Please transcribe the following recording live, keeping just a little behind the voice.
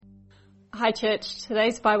Hi Church,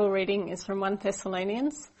 today's Bible reading is from 1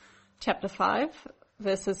 Thessalonians chapter 5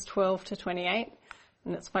 verses 12 to 28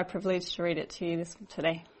 and it's my privilege to read it to you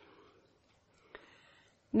today.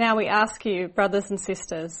 Now we ask you, brothers and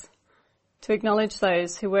sisters, to acknowledge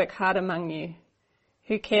those who work hard among you,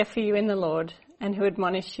 who care for you in the Lord and who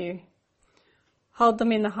admonish you. Hold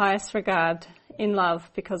them in the highest regard, in love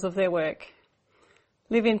because of their work.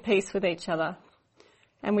 Live in peace with each other.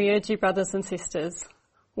 And we urge you, brothers and sisters,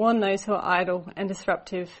 warn those who are idle and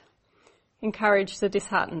disruptive. Encourage the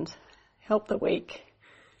disheartened. Help the weak.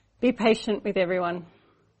 Be patient with everyone.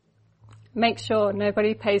 Make sure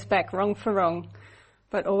nobody pays back wrong for wrong,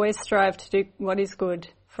 but always strive to do what is good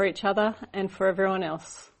for each other and for everyone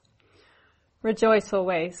else. Rejoice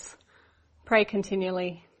always. Pray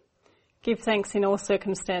continually. Give thanks in all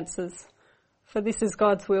circumstances, for this is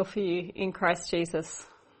God's will for you in Christ Jesus.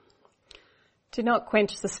 Do not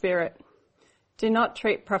quench the Spirit. Do not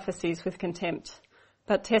treat prophecies with contempt,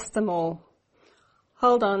 but test them all.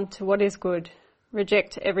 Hold on to what is good.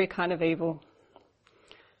 Reject every kind of evil.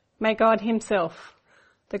 May God himself,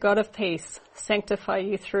 the God of peace, sanctify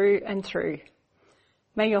you through and through.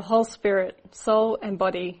 May your whole spirit, soul and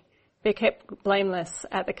body be kept blameless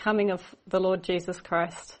at the coming of the Lord Jesus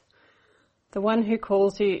Christ. The one who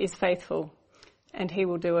calls you is faithful, and he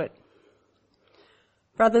will do it.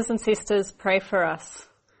 Brothers and sisters, pray for us.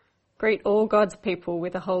 Greet all God's people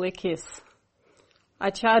with a holy kiss. I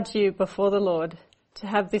charge you before the Lord to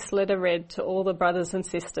have this letter read to all the brothers and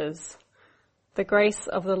sisters. The grace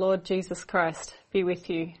of the Lord Jesus Christ be with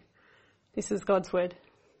you. This is God's word.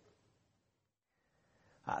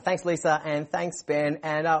 Thanks, Lisa, and thanks, Ben,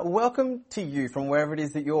 and welcome to you from wherever it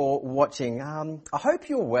is that you're watching. I hope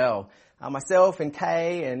you're well. Myself and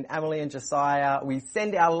Kay and Emily and Josiah, we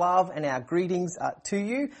send our love and our greetings to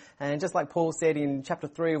you. And just like Paul said in chapter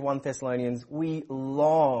 3 of 1 Thessalonians, we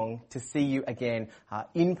long to see you again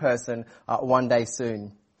in person one day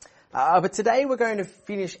soon. But today we're going to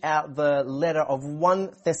finish out the letter of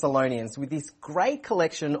 1 Thessalonians with this great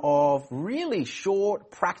collection of really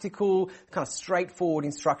short, practical, kind of straightforward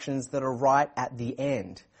instructions that are right at the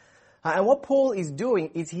end. And what Paul is doing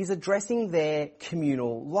is he's addressing their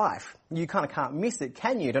communal life. You kind of can't miss it,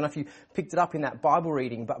 can you? I don't know if you picked it up in that Bible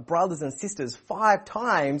reading, but brothers and sisters, 5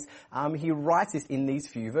 times he writes this in these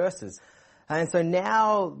few verses. And so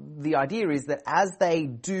now the idea is that as they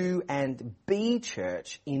do and be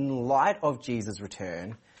church in light of Jesus'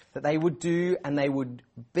 return, that they would do and they would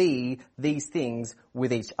be these things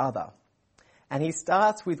with each other. And he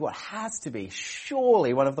starts with what has to be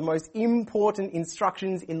surely one of the most important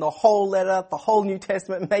instructions in the whole letter, the whole New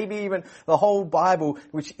Testament, maybe even the whole Bible,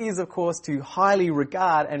 which is, of course, to highly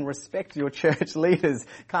regard and respect your church leaders.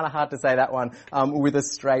 Kind of hard to say that one with a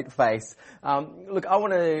straight face. Look, I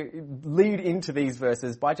want to lead into these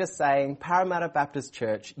verses by just saying, Parramatta Baptist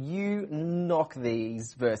Church, you knock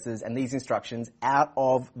these verses and these instructions out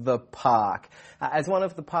of the park. As one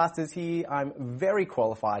of the pastors here, I'm very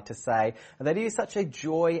qualified to say that it is such a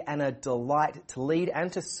joy and a delight to lead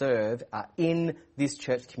and to serve in this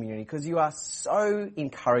church community because you are so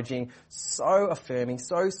encouraging, so affirming,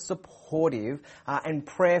 so supportive and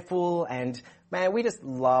prayerful, and man, we just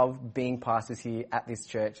love being pastors here at this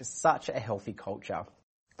church. It's such a healthy culture.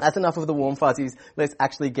 That's enough of the warm fuzzies. Let's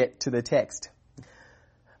actually get to the text.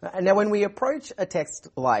 Now, when we approach a text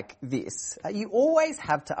like this, you always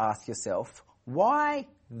have to ask yourself, why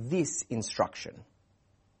this instruction?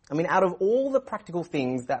 I mean, out of all the practical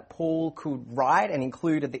things that Paul could write and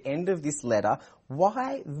include at the end of this letter,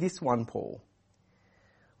 why this one, Paul?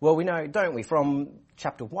 Well, we know, don't we, from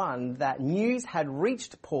chapter 1, that news had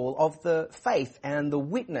reached Paul of the faith and the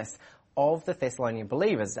witness of the Thessalonian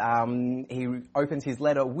believers. He opens his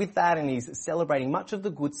letter with that, and he's celebrating much of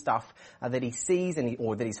the good stuff that he sees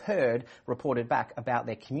or that he's heard reported back about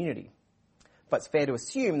their community. But it's fair to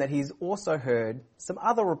assume that he's also heard some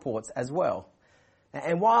other reports as well.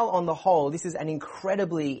 And while on the whole this is an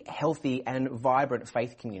incredibly healthy and vibrant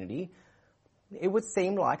faith community, it would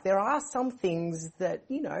seem like there are some things that,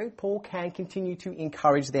 Paul can continue to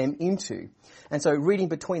encourage them into. And so reading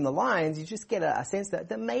between the lines, you just get a sense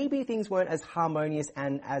that maybe things weren't as harmonious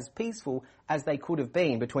and as peaceful as they could have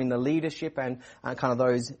been between the leadership and kind of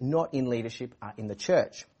those not in leadership in the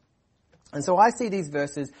church. And so I see these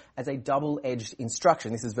verses as a double-edged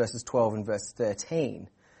instruction. This is verses 12 and verse 13.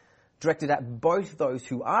 Directed at both those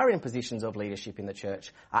who are in positions of leadership in the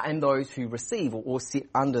church and those who receive or sit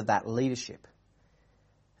under that leadership.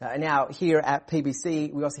 Now, here at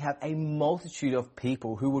PBC, we also have a multitude of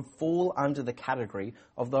people who would fall under the category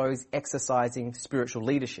of those exercising spiritual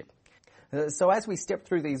leadership. So as we step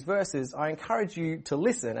through these verses, I encourage you to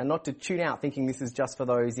listen and not to tune out thinking this is just for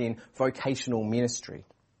those in vocational ministry.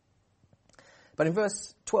 But in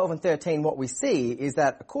verse 12 and 13, what we see is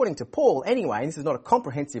that according to Paul, anyway, and this is not a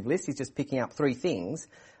comprehensive list, he's just picking up 3 things,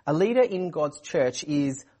 a leader in God's church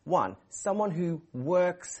is, 1, someone who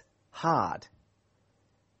works hard.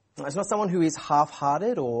 It's not someone who is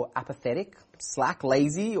half-hearted or apathetic, slack,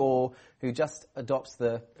 lazy, or who just adopts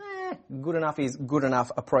the good enough is good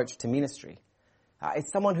enough approach to ministry.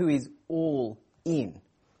 It's someone who is all in.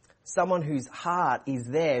 Someone whose heart is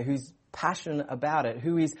there, who's passionate about it,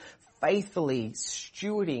 who is faithfully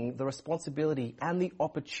stewarding the responsibility and the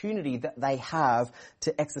opportunity that they have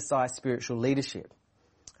to exercise spiritual leadership.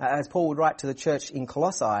 As Paul would write to the church in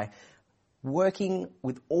Colossae, working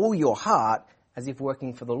with all your heart as if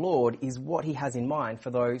working for the Lord is what he has in mind for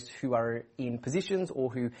those who are in positions or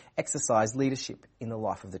who exercise leadership in the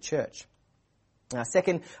life of the church.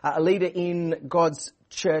 Second, a leader in God's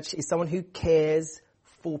church is someone who cares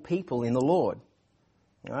for people in the Lord.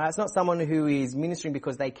 It's not someone who is ministering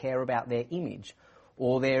because they care about their image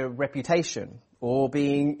or their reputation or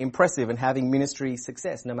being impressive and having ministry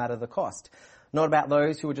success no matter the cost. Not about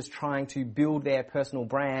those who are just trying to build their personal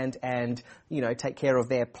brand and, take care of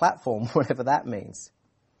their platform, whatever that means.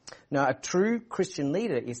 Now, a true Christian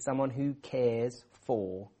leader is someone who cares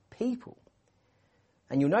for people.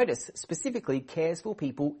 And you'll notice, specifically, cares for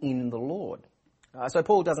people in the Lord. So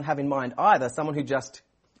Paul doesn't have in mind either someone who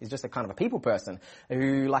is just a kind of a people person,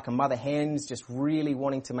 who, like a mother hen, is just really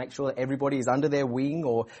wanting to make sure that everybody is under their wing,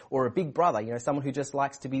 or a big brother, someone who just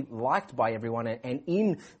likes to be liked by everyone and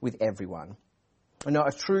in with everyone. No,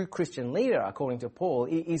 a true Christian leader, according to Paul,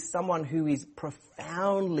 is someone who is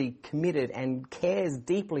profoundly committed and cares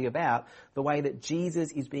deeply about the way that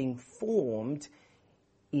Jesus is being formed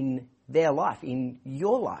in their life, in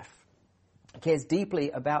your life. Cares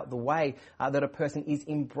deeply about the way that a person is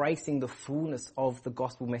embracing the fullness of the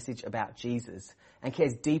gospel message about Jesus, and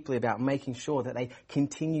cares deeply about making sure that they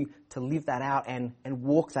continue to live that out and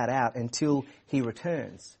walk that out until he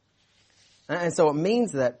returns. And so it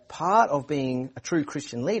means that part of being a true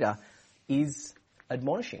Christian leader is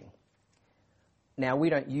admonishing. Now, we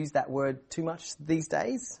don't use that word too much these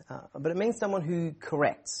days, but it means someone who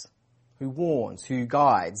corrects, who warns, who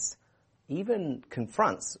guides, even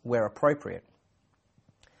confronts where appropriate.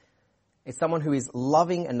 It's someone who is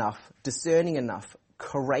loving enough, discerning enough,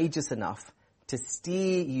 courageous enough to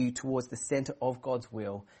steer you towards the centre of God's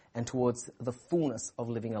will and towards the fullness of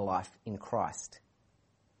living a life in Christ.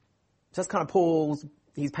 So that's kind of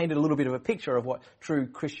he's painted a little bit of a picture of what true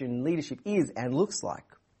Christian leadership is and looks like.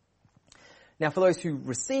 Now, for those who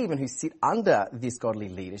receive and who sit under this godly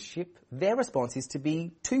leadership, their response is to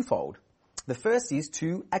be twofold. The first is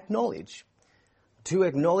to acknowledge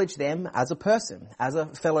them as a person, as a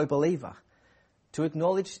fellow believer, to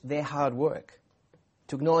acknowledge their hard work,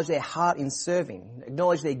 to acknowledge their heart in serving,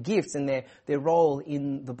 acknowledge their gifts and their role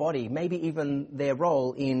in the body, maybe even their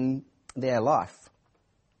role in their life.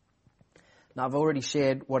 Now, I've already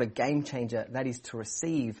shared what a game changer that is to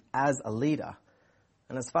receive as a leader.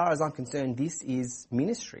 And as far as I'm concerned, this is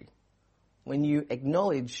ministry. When you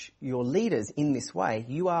acknowledge your leaders in this way,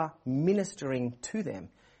 you are ministering to them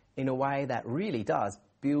in a way that really does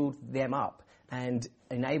build them up and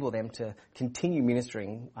enable them to continue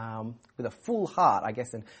ministering with a full heart, I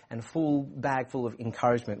guess, and a full bag full of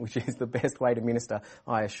encouragement, which is the best way to minister,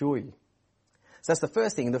 I assure you. So that's the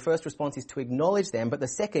first thing. The first response is to acknowledge them, but the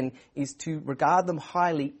second is to regard them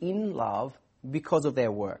highly in love because of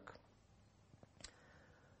their work.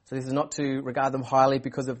 So this is not to regard them highly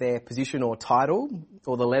because of their position or title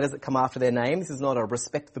or the letters that come after their name. This is not a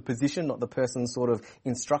respect the position, not the person's sort of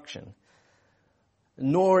instruction.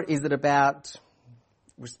 Nor is it about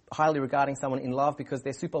highly regarding someone in love because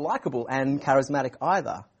they're super likable and charismatic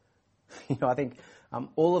either. I think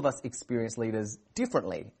all of us experience leaders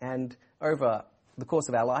differently, and over the course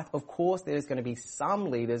of our life, of course, there's going to be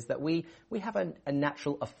some leaders that we have a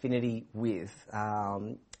natural affinity with.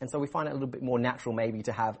 And so we find it a little bit more natural maybe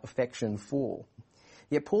to have affection for.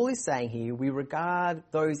 Yet Paul is saying here, we regard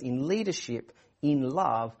those in leadership in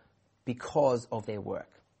love because of their work,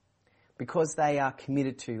 because they are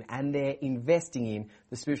committed to and they're investing in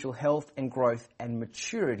the spiritual health and growth and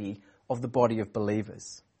maturity of the body of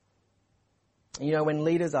believers. When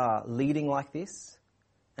leaders are leading like this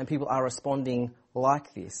and people are responding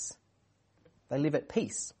like this, they live at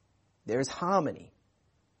peace. There is harmony.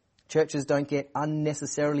 Churches don't get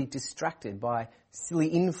unnecessarily distracted by silly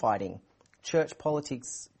infighting, church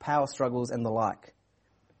politics, power struggles and the like.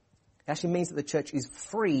 It actually means that the church is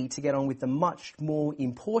free to get on with the much more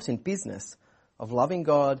important business of loving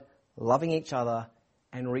God, loving each other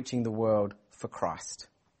and reaching the world for Christ.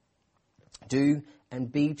 Do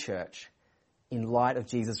and be church in light of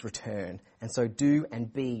Jesus' return. And so do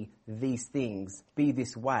and be these things, be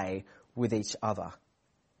this way with each other.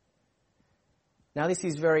 Now this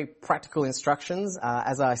is very practical instructions,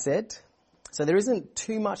 as I said. So there isn't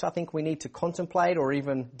too much I think we need to contemplate or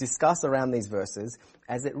even discuss around these verses,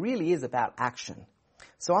 as it really is about action.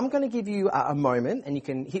 So I'm going to give you a moment, and you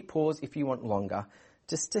can hit pause if you want longer,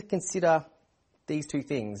 just to consider these two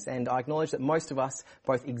things. And I acknowledge that most of us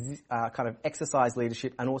both kind of exercise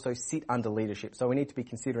leadership and also sit under leadership. So we need to be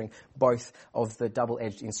considering both of the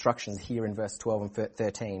double-edged instructions here in verse 12 and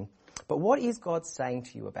 13. But what is God saying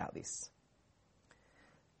to you about this?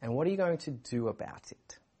 And what are you going to do about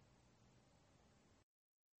it?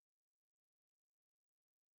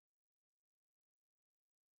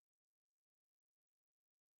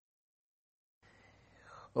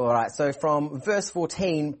 Alright, so from verse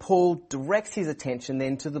 14, Paul directs his attention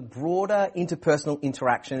then to the broader interpersonal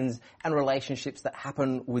interactions and relationships that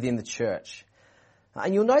happen within the church.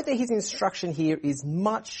 And you'll note that his instruction here is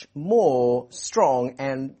much more strong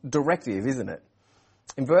and directive, isn't it?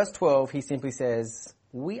 In verse 12, he simply says,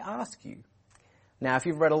 "We ask you." Now, if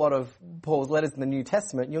you've read a lot of Paul's letters in the New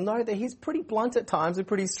Testament, you'll know that he's pretty blunt at times and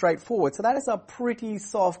pretty straightforward. So that is a pretty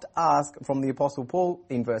soft ask from the Apostle Paul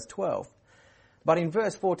in verse 12. But in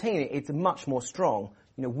verse 14, it's much more strong.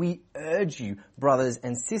 We urge you, brothers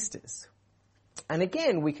and sisters. And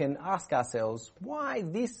again, we can ask ourselves, why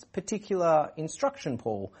this particular instruction,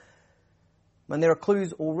 Paul? When there are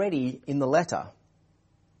clues already in the letter.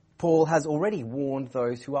 Paul has already warned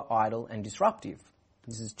those who are idle and disruptive.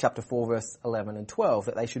 This is chapter 4, verse 11 and 12,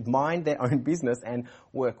 that they should mind their own business and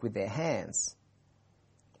work with their hands.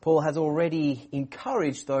 Paul has already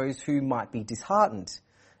encouraged those who might be disheartened.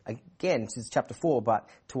 Again, this is chapter 4, but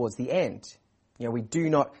towards the end. We do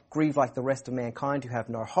not grieve like the rest of mankind who have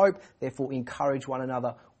no hope, therefore encourage one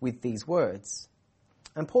another with these words.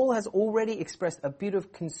 And Paul has already expressed a bit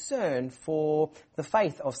of concern for the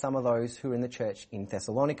faith of some of those who are in the church in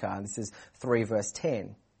Thessalonica. And this is 3 verse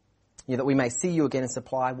 10. That we may see you again and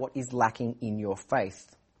supply what is lacking in your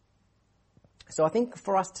faith. So I think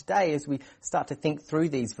for us today, as we start to think through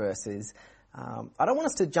these verses, I don't want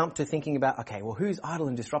us to jump to thinking about, okay, well, who's idle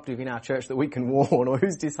and disruptive in our church that we can warn, or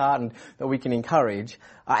who's disheartened that we can encourage.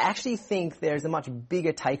 I actually think there's a much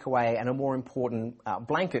bigger takeaway and a more important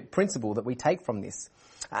blanket principle that we take from this.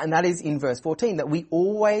 And that is in verse 14, that we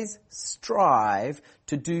always strive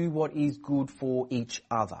to do what is good for each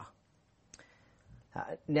other.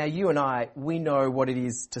 Now, you and I, we know what it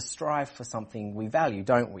is to strive for something we value,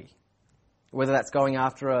 don't we? Whether that's going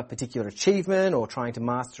after a particular achievement or trying to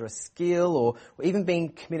master a skill or even being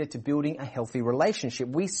committed to building a healthy relationship,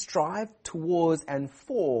 we strive towards and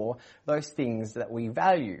for those things that we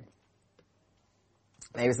value.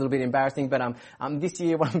 Maybe it's a little bit embarrassing, but this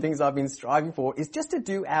year one of the things I've been striving for is just to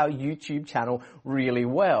do our YouTube channel really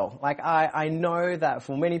well. I know that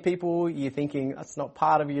for many people you're thinking that's not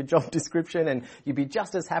part of your job description, and you'd be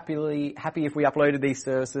just as happy if we uploaded these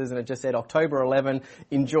services and it just said October 11,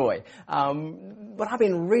 enjoy. But I've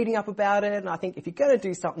been reading up about it, and I think if you're going to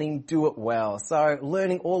do something, do it well. So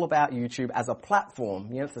learning all about YouTube as a platform.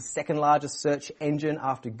 It's the second largest search engine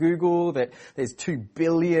after Google, that there's 2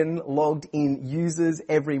 billion logged in users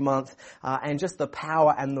every month, and just the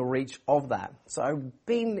power and the reach of that. So I've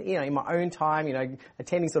been, in my own time,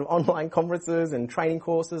 attending sort of online conferences and training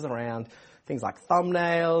courses around things like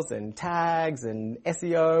thumbnails and tags and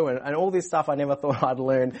SEO and all this stuff I never thought I'd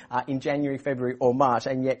learn in January, February or March,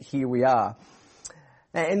 and yet here we are.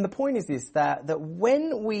 And the point is this, that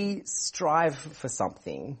when we strive for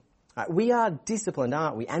something, we are disciplined,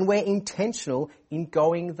 aren't we? And we're intentional in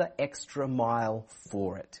going the extra mile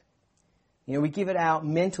for it. We give it our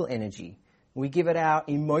mental energy, we give it our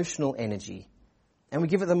emotional energy, and we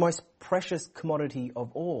give it the most precious commodity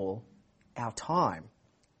of all, our time.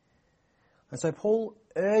 And so Paul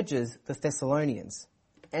urges the Thessalonians,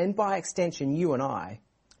 and by extension you and I,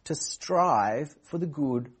 to strive for the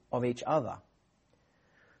good of each other,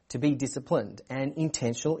 to be disciplined and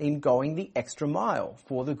intentional in going the extra mile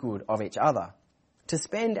for the good of each other, to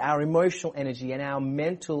spend our emotional energy and our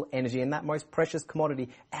mental energy and that most precious commodity,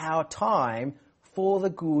 our time, for the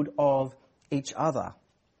good of each other.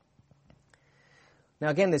 Now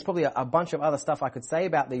again, there's probably a bunch of other stuff I could say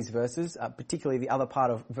about these verses, particularly the other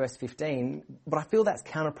part of verse 15, but I feel that's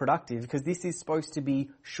counterproductive because this is supposed to be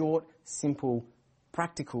short, simple,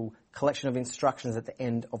 practical collection of instructions at the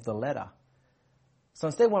end of the letter. So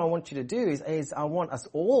instead what I want you to do is I want us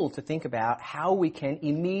all to think about how we can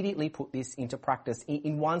immediately put this into practice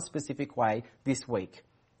in one specific way this week.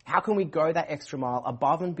 How can we go that extra mile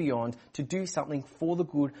above and beyond to do something for the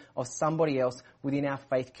good of somebody else within our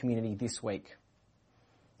faith community this week?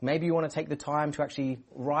 Maybe you want to take the time to actually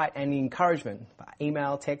write an encouragement,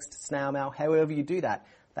 email, text, snail mail, however you do that.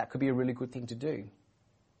 That could be a really good thing to do.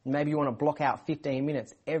 Maybe you want to block out 15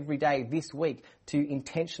 minutes every day this week to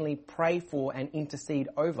intentionally pray for and intercede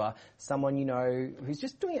over someone you know who's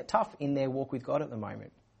just doing it tough in their walk with God at the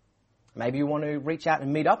moment. Maybe you want to reach out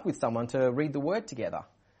and meet up with someone to read the Word together.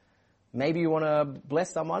 Maybe you want to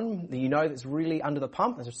bless someone that you know that's really under the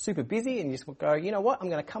pump, that's super busy, and you just go, you know what, I'm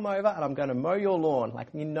going to come over and I'm going to mow your lawn. Like,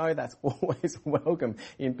 you know that's always welcome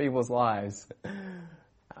in people's lives.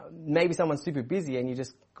 Maybe someone's super busy and you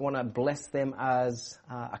just want to bless them as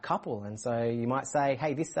a couple. And so you might say,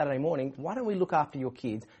 hey, this Saturday morning, why don't we look after your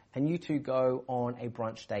kids and you two go on a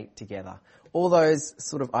brunch date together? All those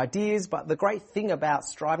sort of ideas, but the great thing about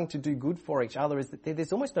striving to do good for each other is that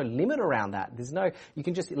there's almost no limit around that. You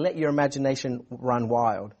can just let your imagination run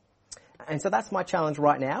wild. And so that's my challenge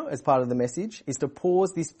right now as part of the message, is to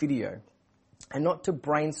pause this video and not to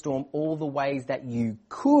brainstorm all the ways that you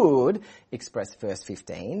could express verse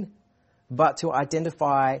 15, but to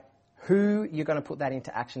identify who you're going to put that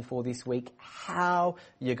into action for this week, how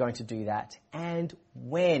you're going to do that, and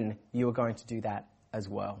when you're going to do that as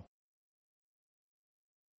well.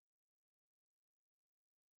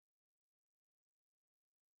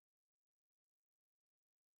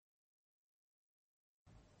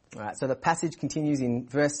 All right, so the passage continues in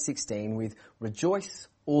verse 16 with, rejoice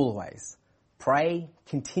always, pray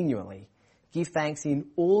continually, give thanks in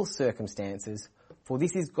all circumstances, for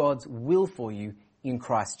this is God's will for you in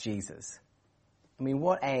Christ Jesus. I mean,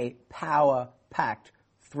 what a power-packed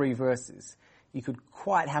 3 verses. You could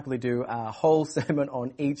quite happily do a whole sermon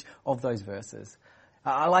on each of those verses.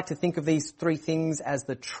 I like to think of these 3 things as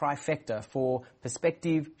the trifecta for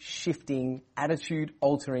perspective-shifting,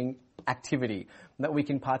 attitude-altering activity that we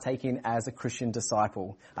can partake in as a Christian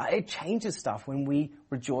disciple. It changes stuff when we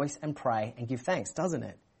rejoice and pray and give thanks, doesn't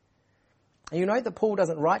it? And you note that Paul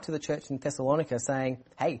doesn't write to the church in Thessalonica saying,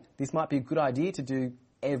 hey, this might be a good idea to do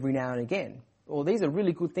every now and again. Or these are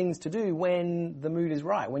really good things to do when the mood is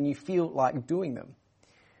right, when you feel like doing them.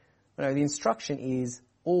 No, the instruction is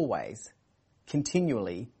always,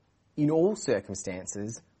 continually, in all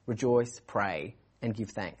circumstances, rejoice, pray, and give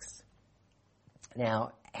thanks.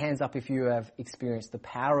 Now, hands up if you have experienced the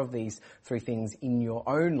power of these 3 things in your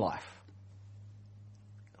own life.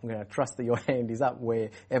 I'm going to trust that your hand is up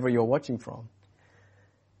wherever you're watching from.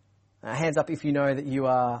 Hands up if you know that you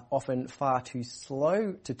are often far too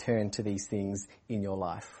slow to turn to these things in your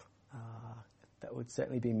life. That would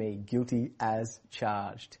certainly be me, guilty as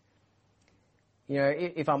charged. You know,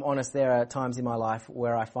 if I'm honest, there are times in my life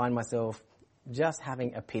where I find myself just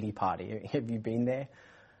having a pity party. Have you been there?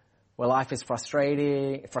 Where life is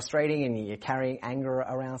frustrating and you're carrying anger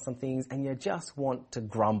around some things and you just want to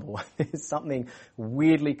grumble. There's something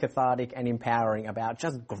weirdly cathartic and empowering about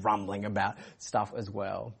just grumbling about stuff as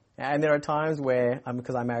well. And there are times where,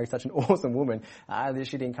 because I married such an awesome woman,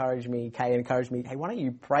 she'd encourage me, Kay encouraged me, hey, why don't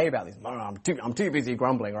you pray about this? No, I'm too busy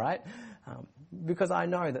grumbling, right? Because I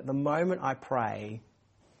know that the moment I pray,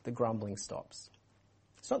 the grumbling stops.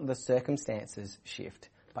 It's not that the circumstances shift,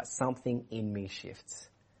 but something in me shifts.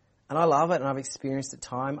 And I love it, and I've experienced it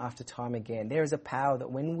time after time again. There is a power that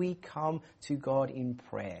when we come to God in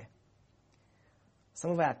prayer,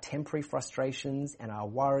 some of our temporary frustrations and our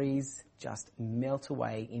worries just melt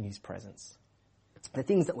away in His presence. The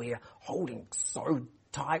things that we are holding so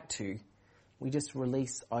tight to, we just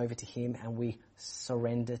release over to Him and we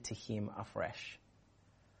surrender to Him afresh.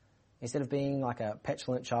 Instead of being like a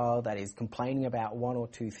petulant child that is complaining about 1 or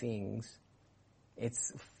 2 things,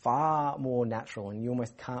 it's far more natural, and you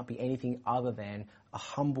almost can't be anything other than a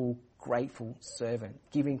humble, grateful servant,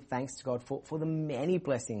 giving thanks to God for the many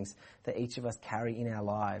blessings that each of us carry in our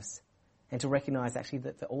lives, and to recognize actually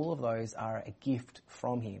that all of those are a gift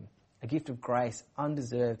from Him, a gift of grace,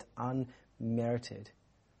 undeserved, unmerited.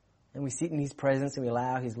 And we sit in His presence and we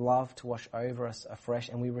allow His love to wash over us afresh,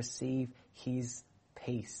 and we receive His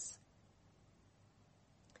peace.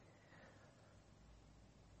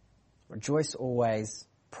 Rejoice always,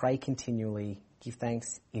 pray continually, give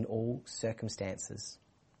thanks in all circumstances.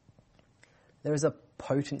 There is a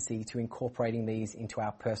potency to incorporating these into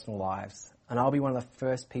our personal lives, and I'll be one of the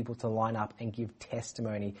first people to line up and give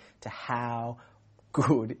testimony to how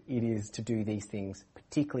good it is to do these things,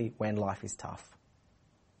 particularly when life is tough.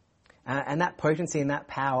 And that potency and that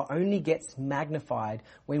power only gets magnified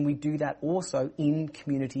when we do that also in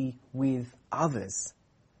community with others.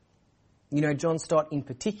 You know, John Stott in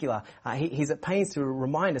particular, he's at pains to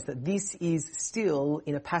remind us that this is still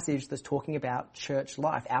in a passage that's talking about church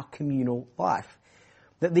life, our communal life.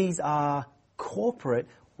 That these are corporate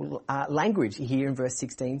language here in verse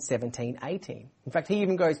 16, 17, 18. In fact, he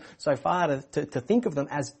even goes so far to think of them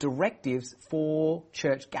as directives for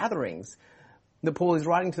church gatherings. That Paul is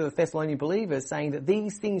writing to the Thessalonian believers saying that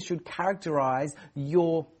these things should characterize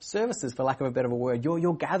your services, for lack of a better word,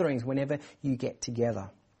 your gatherings whenever you get together.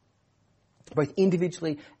 Both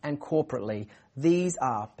individually and corporately, these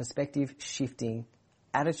are perspective shifting,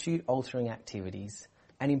 attitude altering activities.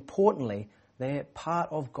 And importantly, they're part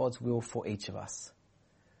of God's will for each of us.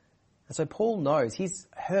 And so Paul knows, he's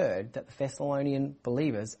heard that the Thessalonian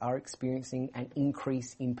believers are experiencing an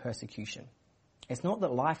increase in persecution. It's not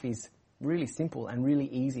that life is really simple and really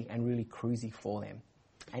easy and really cruisy for them.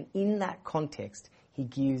 And in that context, he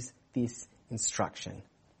gives this instruction.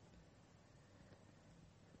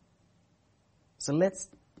 So let's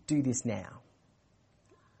do this now.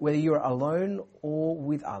 Whether you're alone or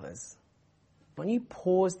with others, when you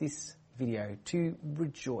pause this video to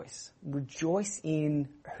rejoice. Rejoice in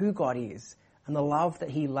who God is and the love that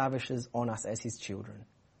he lavishes on us as his children.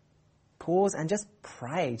 Pause and just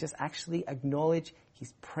pray. Just actually acknowledge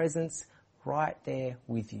his presence right there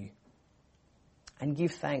with you. And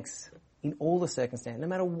give thanks in all the circumstances, no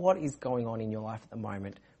matter what is going on in your life at the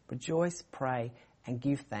moment. Rejoice, pray, and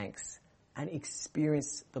give thanks and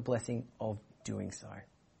experience the blessing of doing so.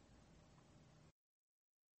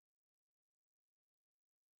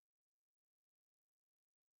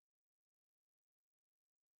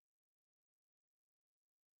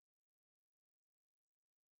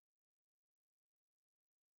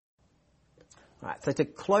 Right, so to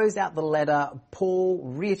close out the letter, Paul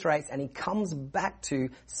reiterates and he comes back to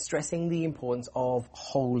stressing the importance of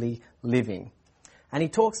holy living. And he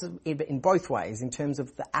talks in both ways, in terms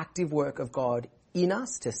of the active work of God in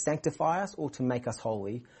us to sanctify us or to make us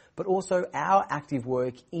holy, but also our active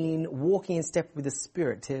work in walking in step with the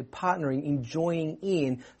Spirit, to partnering, in joining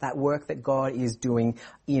in that work that God is doing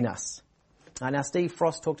in us. Now, Steve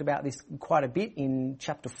Frost talked about this quite a bit in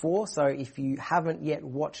chapter 4, so if you haven't yet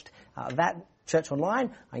watched that Church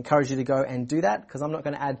Online, I encourage you to go and do that, because I'm not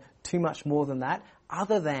going to add too much more than that,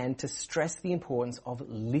 other than to stress the importance of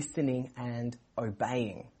listening and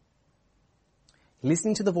obeying.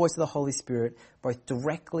 Listening to the voice of the Holy Spirit, both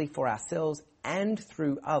directly for ourselves and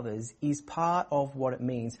through others, is part of what it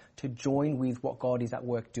means to join with what God is at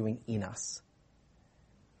work doing in us.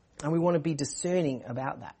 And we want to be discerning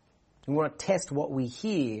about that. We want to test what we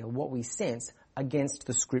hear, what we sense, against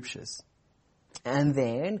the Scriptures. And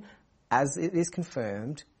then, as it is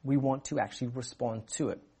confirmed, we want to actually respond to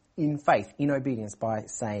it in faith, in obedience, by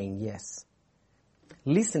saying yes.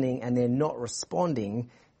 Listening and then not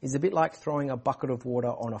responding is a bit like throwing a bucket of water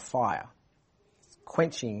on a fire. It's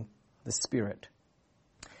quenching the Spirit.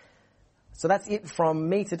 So that's it from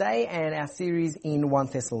me today and our series in 1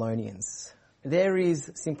 Thessalonians. There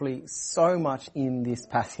is simply so much in this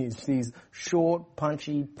passage, these short,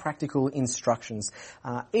 punchy, practical instructions,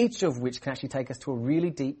 each of which can actually take us to a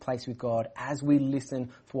really deep place with God as we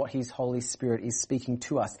listen for what his Holy Spirit is speaking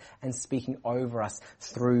to us and speaking over us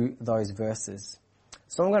through those verses.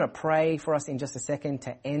 So I'm going to pray for us in just a second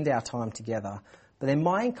to end our time together. But then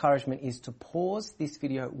my encouragement is to pause this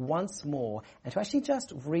video once more and to actually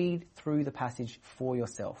just read through the passage for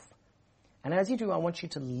yourself. And as you do, I want you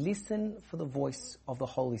to listen for the voice of the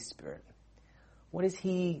Holy Spirit. What is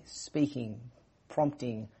he speaking,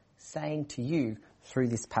 prompting, saying to you through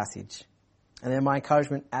this passage? And then my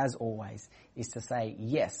encouragement, as always, is to say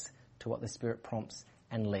yes to what the Spirit prompts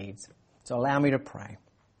and leads. So allow me to pray.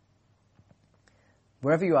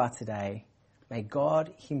 Wherever you are today, may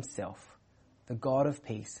God himself, the God of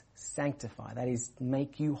peace, sanctify, that is,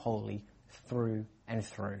 make you holy through and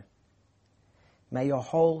through. May your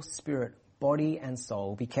whole spirit, body and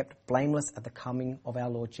soul be kept blameless at the coming of our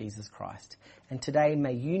Lord Jesus Christ. And today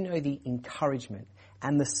may you know the encouragement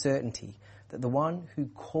and the certainty that the one who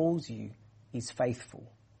calls you is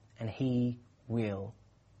faithful and he will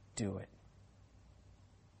do it.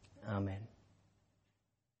 Amen.